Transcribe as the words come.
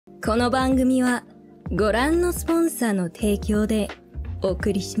この番組はご覧のスポンサーの提供でお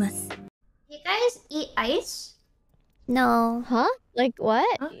送りします。You guys eat ice? No. Huh? Like what?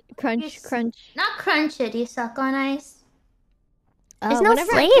 Huh? Crunch, crunch. Not crunch it, you suck on ice. There's no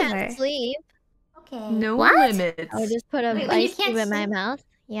whenever I flavor. can't sleep, Okay. No What? limits. I would just put an Wait, when you ice cube can't in my sleep? mouth.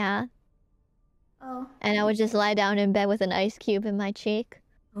 Yeah. Oh. And I would just lie down in bed with an ice cube in my cheek.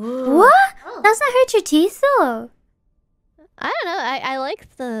 Ooh. What? Oh. Doesn't hurt your teeth though. I don't know. I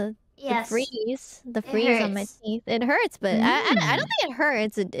like the Yes. freeze. The freeze on my hurts. teeth. It hurts, but I don't think it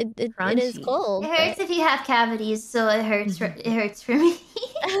hurts. It is Crunchy. cold. It hurts if you have cavities, so it hurts. It hurts for me.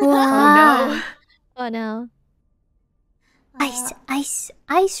 Wow. Oh no. Ice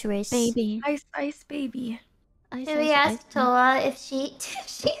wrist. Baby. Ice baby. Ice, Should we ice, ask Toa if she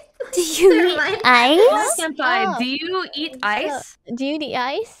Do you eat Never mind. ice? Senpai, Oh. do you eat ice? Do you eat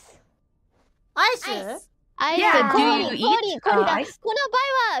ice? Ice. Yeah, do you 氷 eat だ。 ice? こ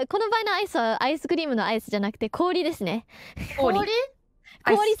の場合のアイスはアイスクリームのアイスじゃなくて氷ですね。氷。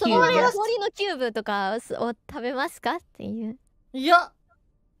氷、その Ice cube. 氷のキューブとかを食べますかっていう。いや、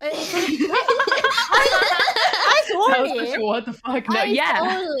アイスオン I was リ for ー sure, what the fuck? No, Ice yeah.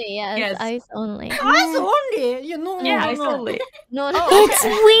 only, yes. Yes. Ice only. アイスオンリーいや、ノー Yeah, ice only. No, It's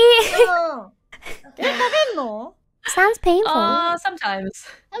weird. 食べんの Sounds painful. Sometimes.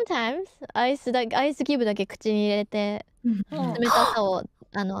 sometimes アイスキューブだけ口に入れてうん冷たさを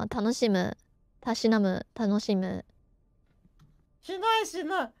楽しむ、楽しむ。しないし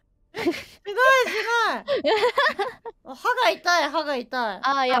ない。歯が痛い。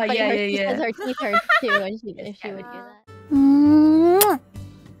ああ、やっぱり yeah, yeah, her teeth hurt too when she would do that.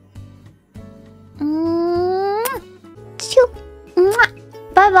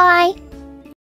 Bye bye.